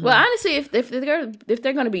 Well, honestly, if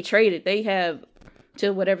they're going to be traded, they have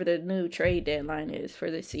till whatever the new trade deadline is for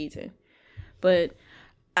this season. But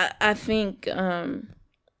I think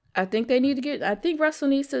they need to I think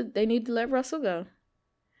they need to let Russell go.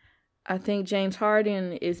 I think James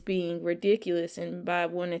Harden is being ridiculous and by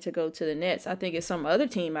wanting to go to the Nets. I think it's some other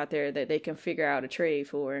team out there that they can figure out a trade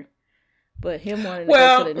for. But him wanting to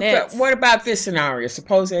go to the Nets. What about this scenario?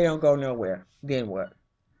 Suppose they don't go nowhere. Then what?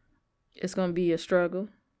 It's going to be a struggle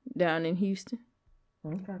down in Houston.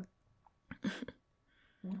 Okay.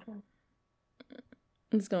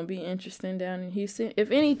 It's going to be interesting down in Houston.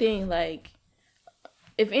 If anything,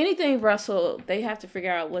 Russell, they have to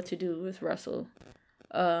figure out what to do with Russell.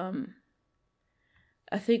 I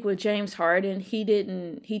think with James Harden,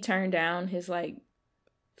 he turned down his like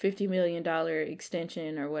 $50 million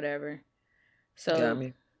extension or whatever. So it's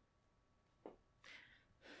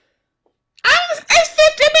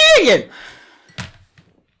 $50 million.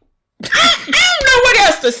 I don't know what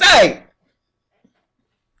else to say.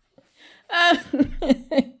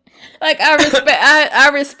 Like I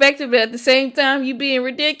respect it, but at the same time, you being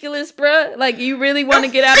ridiculous, bruh. Like you really want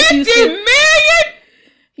to get out of Houston? 50 million.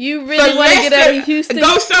 You really want to get out of Houston?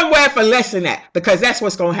 Go somewhere for less than that, because that's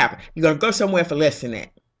what's going to happen. You're going to go somewhere for less than that.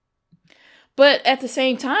 But at the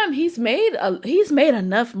same time, he's made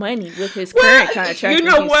enough money with his current contract. You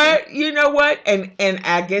know what? You know what? And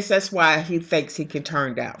I guess that's why he thinks he can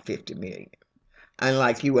turn down $50 million.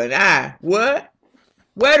 Unlike you and I, what?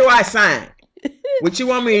 Where do I sign? What you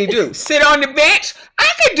want me to do? Sit on the bench?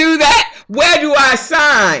 I could do that. Where do I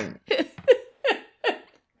sign?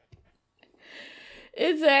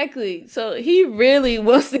 Exactly. So he really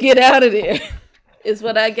wants to get out of there. Is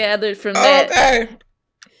what I gathered from that. Okay.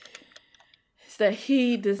 It's that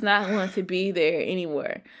he does not want to be there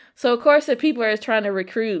anymore. So of course, the people are trying to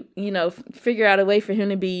recruit, figure out a way for him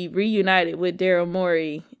to be reunited with Daryl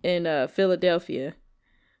Morey in Philadelphia.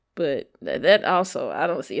 But that also, I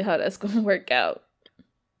don't see how that's going to work out.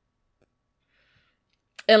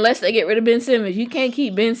 Unless they get rid of Ben Simmons. You can't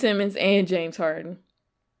keep Ben Simmons and James Harden.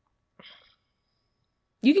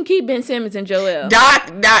 You can keep Ben Simmons and Joel.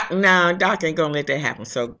 Doc ain't going to let that happen.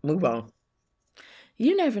 So move on.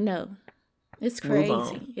 You never know. It's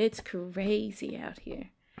crazy. It's crazy out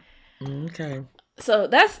here. Okay. So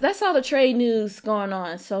that's all the trade news going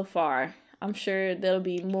on so far. I'm sure there'll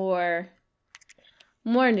be more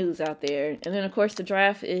news out there. And then of course the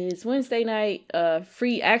draft is Wednesday night.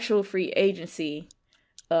 Actual free agency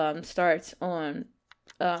starts on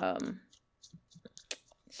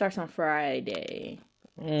Friday.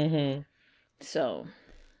 Mm-hmm. So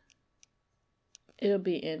it'll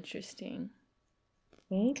be interesting.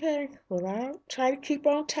 Okay. Well, I'll try to keep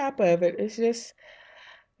on top of it. It's just,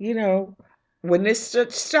 when this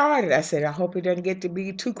started, I said, I hope it doesn't get to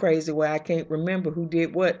be too crazy where I can't remember who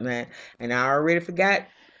did what, man. And I already forgot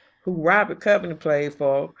who Robert Covington played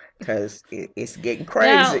for, because it's getting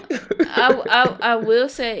crazy. Now, I will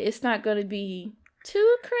say it's not going to be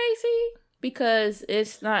too crazy because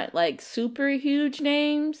it's not like super huge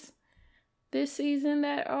names this season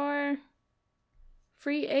that are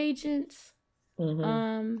free agents.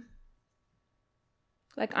 Mm-hmm.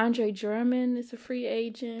 Like Andre Drummond is a free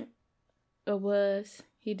agent, or was.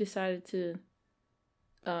 He decided to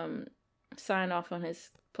sign off on his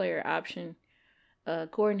player option.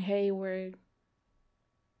 Gordon Hayward,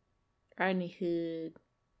 Rodney Hood.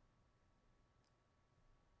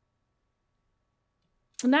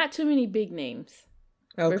 Not too many big names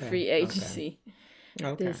for free agency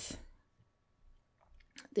this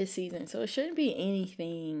season. So it shouldn't be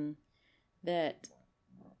anything that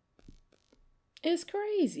is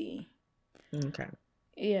crazy. Okay.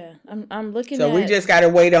 Yeah, I'm looking at... So we just got to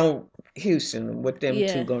wait on Houston, what them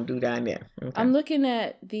two going to do down there. Okay. I'm looking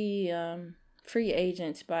at the free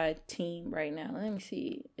agents by team right now. Let me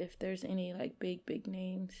see if there's any like big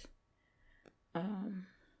names.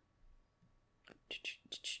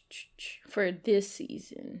 For this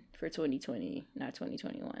season, for 2020, not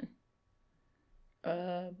 2021.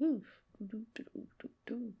 A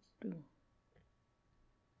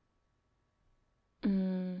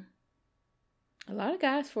lot of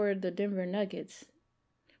guys for the Denver Nuggets.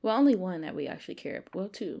 Well, only one that we actually care about. Well,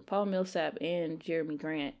 two. Paul Millsap and Jeremy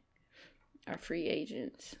Grant are free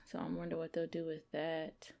agents. So I wonder what they'll do with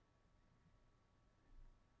that.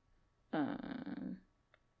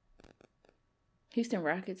 Houston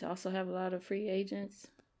Rockets also have a lot of free agents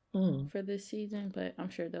for this season, but I'm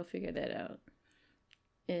sure they'll figure that out.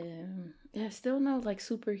 Yeah, still no like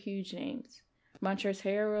super huge names. Montrezl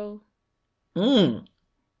Harrell.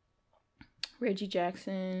 Reggie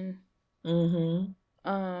Jackson. Mm-hmm.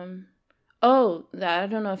 I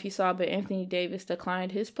don't know if you saw, but Anthony Davis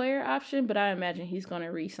declined his player option, but I imagine he's going to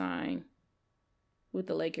re-sign with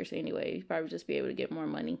the Lakers anyway. He'd probably just be able to get more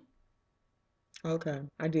money. Okay,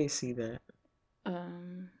 I did see that.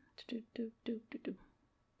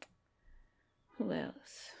 Who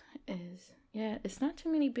else is... Yeah, it's not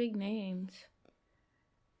too many big names.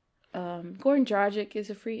 Goran Dragic is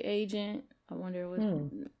a free agent. I wonder what...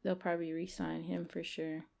 They'll probably re-sign him for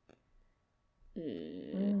sure.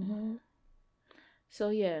 So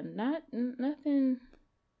yeah, nothing.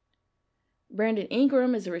 Brandon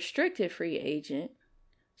Ingram is a restricted free agent,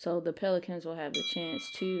 so the Pelicans will have the chance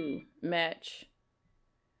to match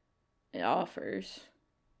offers.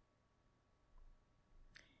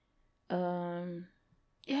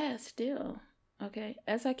 Yeah, still okay.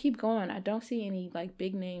 As I keep going, I don't see any like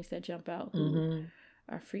big names that jump out who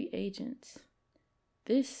are free agents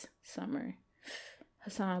this summer.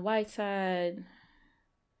 Hassan Whiteside.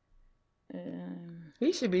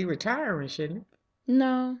 He should be retiring, shouldn't he?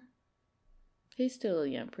 No. He's still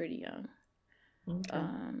young, pretty young. Okay.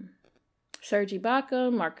 Serge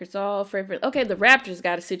Ibaka, Marc Gasol, Fred. Okay, the Raptors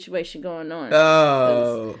got a situation going on.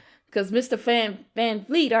 Oh. Because Mr. Van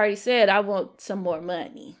Vliet already said, I want some more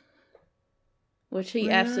money. Which he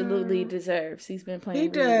absolutely deserves. He's been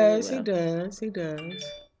playing really well. He does.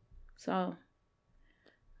 So,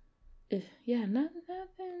 yeah, nothing.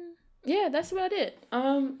 Yeah, that's about it.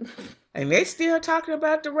 And they still talking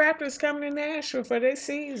about the Raptors coming to Nashville for their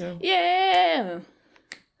season. Yeah.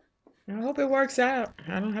 I hope it works out.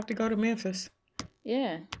 I don't have to go to Memphis.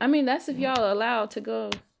 Yeah. I mean, that's if y'all allowed to go.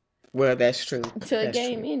 Well, that's true. To a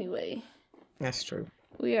game anyway. That's true.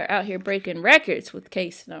 We are out here breaking records with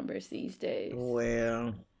case numbers these days.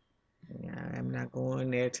 Well, I'm not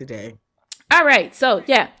going there today. All right. So,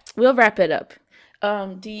 yeah, we'll wrap it up.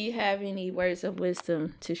 Do you have any words of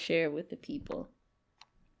wisdom to share with the people?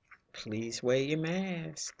 Please wear your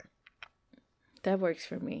mask. That works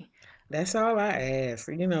for me. That's all I ask.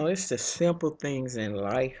 You know, it's the simple things in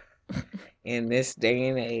life in this day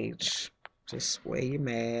and age. Just wear your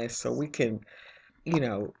mask so we can,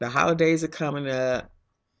 the holidays are coming up.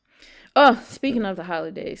 Oh, speaking of the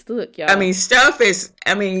holidays, look, y'all.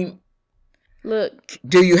 Look.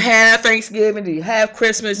 Do you have Thanksgiving? Do you have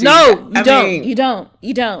Christmas? No, you don't.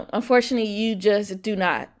 Unfortunately, you just do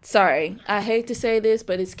not. Sorry. I hate to say this,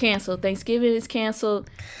 but it's canceled. Thanksgiving is canceled.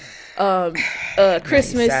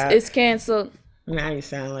 Christmas is canceled. Now you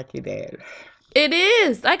sound like your dad. It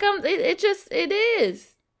is. Like it is.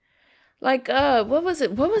 Like, what was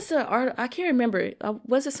it? What was the art? I can't remember.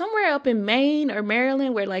 Was it somewhere up in Maine or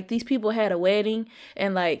Maryland where like these people had a wedding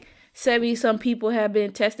and like 70-some people have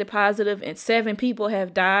been tested positive and 7 people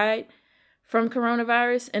have died from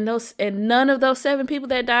coronavirus, and none of those 7 people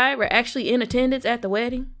that died were actually in attendance at the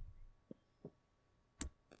wedding?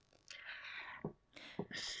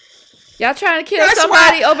 Y'all trying to kill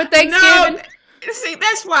somebody over Thanksgiving? No, see,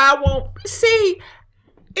 that's why I won't see.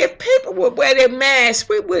 If people would wear their masks,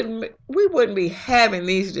 we wouldn't be having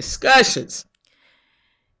these discussions.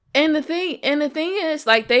 And the thing is,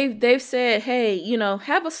 like they've said, hey,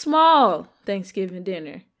 have a small Thanksgiving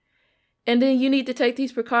dinner, and then you need to take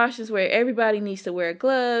these precautions where everybody needs to wear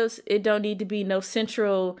gloves. It don't need to be no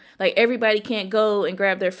central, like everybody can't go and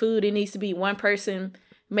grab their food. It needs to be one person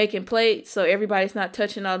making plates, so everybody's not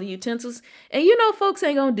touching all the utensils. And folks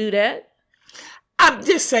ain't gonna do that. I'm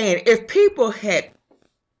just saying, if people had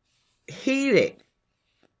heeded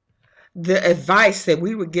the advice that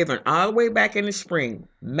we were given all the way back in the spring,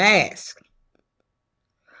 mask,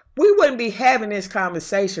 we wouldn't be having this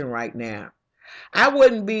conversation right now. I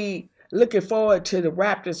wouldn't be looking forward to the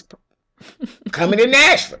Raptors coming to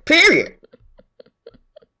Nashville, period.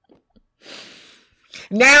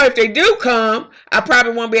 Now, if they do come, I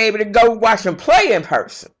probably won't be able to go watch them play in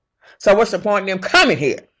person. So what's the point in them coming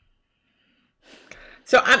here?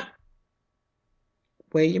 So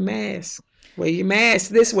wear your mask. Wear your mask.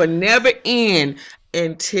 This will never end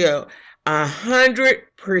until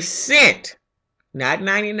 100%, not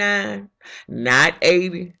 99, not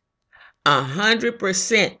 80,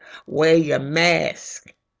 100% wear your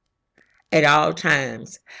mask at all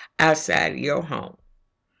times outside of your home.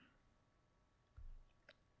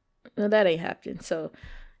 No, that ain't happening. So,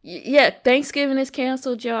 yeah, Thanksgiving is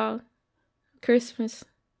canceled, y'all. Christmas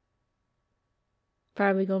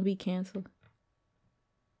probably gonna be canceled.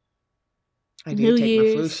 I did take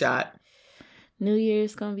my flu shot. New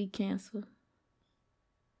Year's gonna be canceled.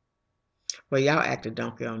 Well, y'all act a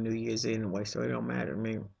donkey on New Year's anyway, so it don't matter to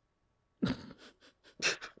me.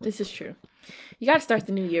 This is true. You got to start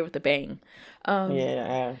the new year with a bang.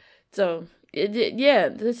 Yeah. So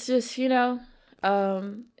it's just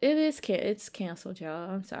it's canceled, y'all.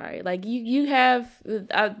 I'm sorry. Like you have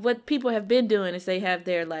what people have been doing is they have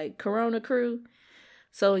their like Corona crew.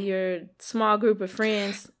 So your small group of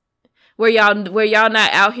friends where y'all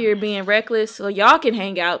not out here being reckless, so y'all can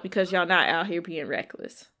hang out because y'all not out here being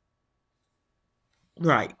reckless.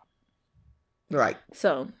 Right.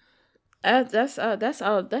 So that's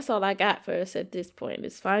all I got for us at this point.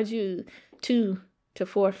 Is find you 2 to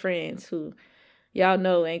 4 friends who y'all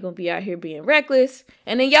know ain't gonna be out here being reckless,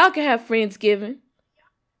 and then y'all can have Friendsgiving,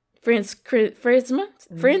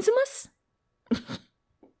 Friendsmas.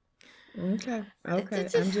 Okay. I'm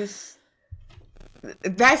just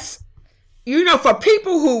that's for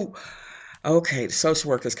people who the social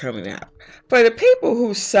worker's coming out. For the people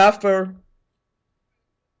who suffer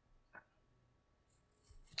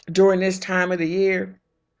during this time of the year,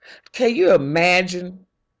 can you imagine?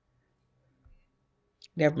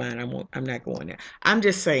 Never mind, I'm not going there. I'm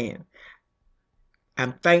just saying,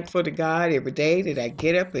 I'm thankful to God every day that I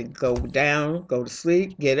get up and go down, go to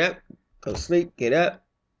sleep, get up, go to sleep, get up.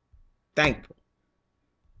 Thankful.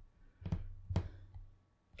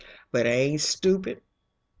 but I ain't stupid.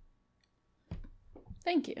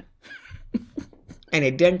 Thank you. And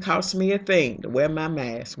it doesn't cost me a thing to wear my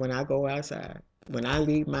mask when I go outside. When I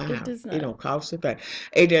leave my It house, does it not. don't cost a thing.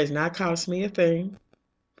 It does not cost me a thing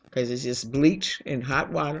because it's just bleach and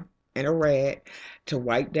hot water and a rag to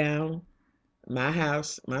wipe down my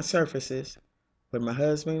house, my surfaces when my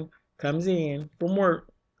husband comes in from work.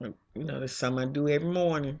 That's something I do every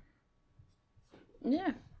morning.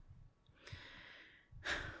 Yeah.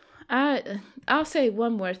 I'll say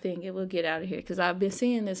one more thing and we'll get out of here because I've been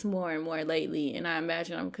seeing this more and more lately, and I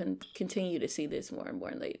imagine I'm continue to see this more and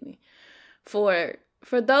more lately. For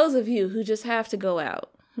those of you who just have to go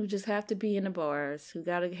out, who just have to be in the bars, who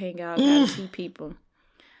gotta hang out, gotta see people,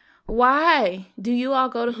 why do you all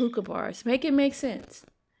go to hookah bars? Make it make sense.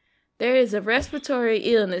 There is a respiratory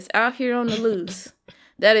illness out here on the loose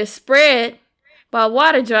that is spread by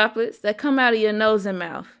water droplets that come out of your nose and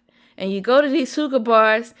mouth. And you go to these hookah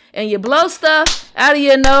bars and you blow stuff out of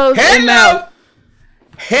your nose and mouth.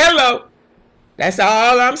 Hello. That's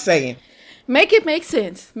all I'm saying. Make it make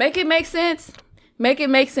sense. Make it make sense. Make it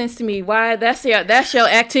make sense to me. Why? That's your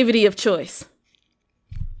activity of choice.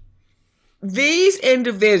 These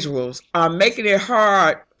individuals are making it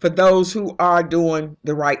hard for those who are doing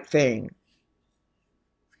the right thing.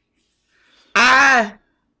 I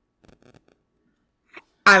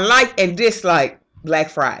like and dislike Black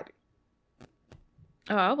Friday.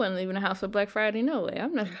 Oh, I wasn't leaving the house for Black Friday, no way.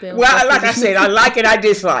 I'm not feeling. Well, like I said, I like it, I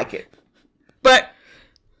dislike it. But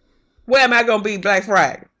where am I going to be Black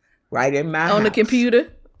Friday? Right in my house. On the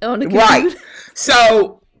computer. Right.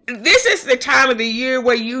 So this is the time of the year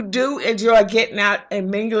where you do enjoy getting out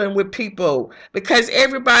and mingling with people because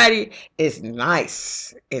everybody is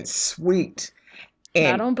nice and sweet.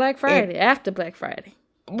 And, not on Black Friday, after Black Friday.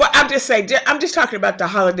 Well, I'm just talking about the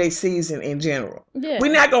holiday season in general. Yeah.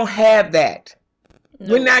 We're not going to have that.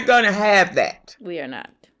 No. We're not going to have that. We are not.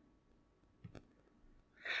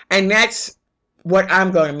 And that's what I'm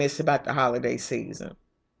going to miss about the holiday season,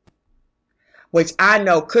 which I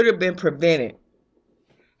know could have been prevented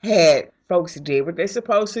had folks did what they're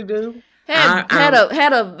supposed to do. Had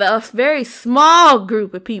a very small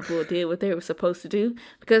group of people did what they were supposed to do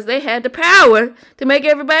because they had the power to make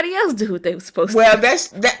everybody else do what they were supposed to do. Well,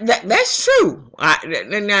 that's true.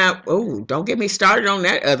 Now, don't get me started on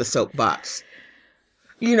that other soapbox.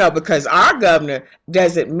 Because our governor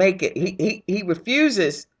doesn't make it. He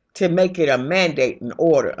refuses to make it a mandate, an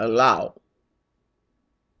order, a law.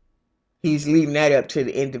 He's leaving that up to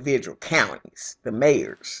the individual counties, the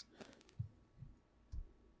mayors.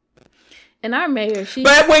 And our mayor,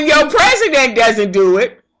 but when your president doesn't do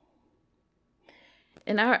it.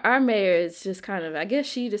 And our mayor is just kind of, I guess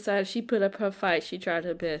she decided she put up her fight. She tried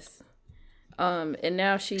her best. And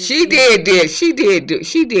now she did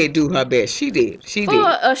do her best. She did.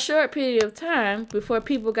 For a short period of time before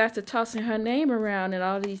people got to tossing her name around in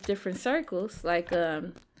all these different circles. Like,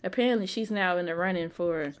 apparently she's now in the running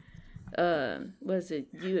for, what is it?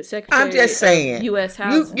 U.S. Secretary. I'm just saying. U.S.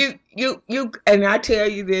 Housing. You, and I tell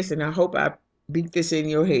you this, and I hope I beat this in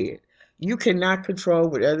your head. You cannot control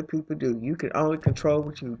what other people do. You can only control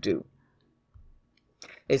what you do.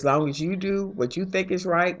 As long as you do what you think is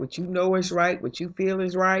right, what you know is right, what you feel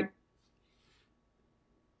is right.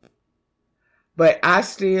 But I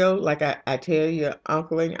still, like I tell you,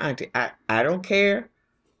 uncle and auntie, I don't care.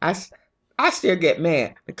 I still get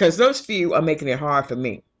mad because those few are making it hard for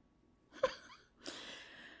me.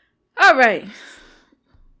 All right.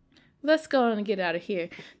 Let's go on and get out of here.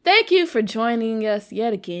 Thank you for joining us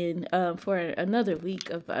yet again for another week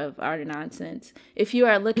of our nonsense. If you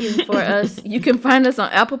are looking for us, you can find us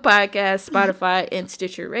on Apple Podcasts, Spotify, and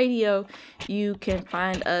Stitcher Radio. You can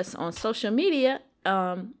find us on social media.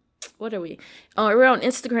 What are we? We're on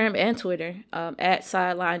Instagram and Twitter at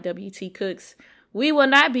SidelineWTCooks. We will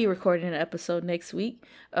not be recording an episode next week,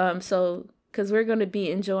 because we're going to be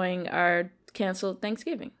enjoying our canceled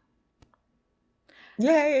Thanksgiving.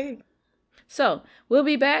 Yay! So, we'll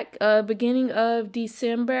be back beginning of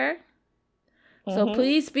December. Mm-hmm. So,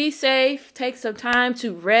 please be safe. Take some time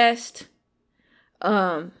to rest.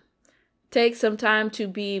 Take some time to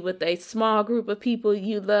be with a small group of people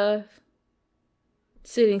you love.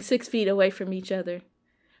 Sitting 6 feet away from each other.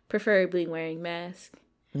 Preferably wearing masks.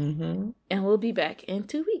 Mm-hmm. And we'll be back in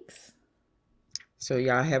 2 weeks. So,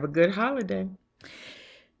 y'all have a good holiday.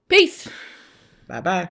 Peace. Bye-bye.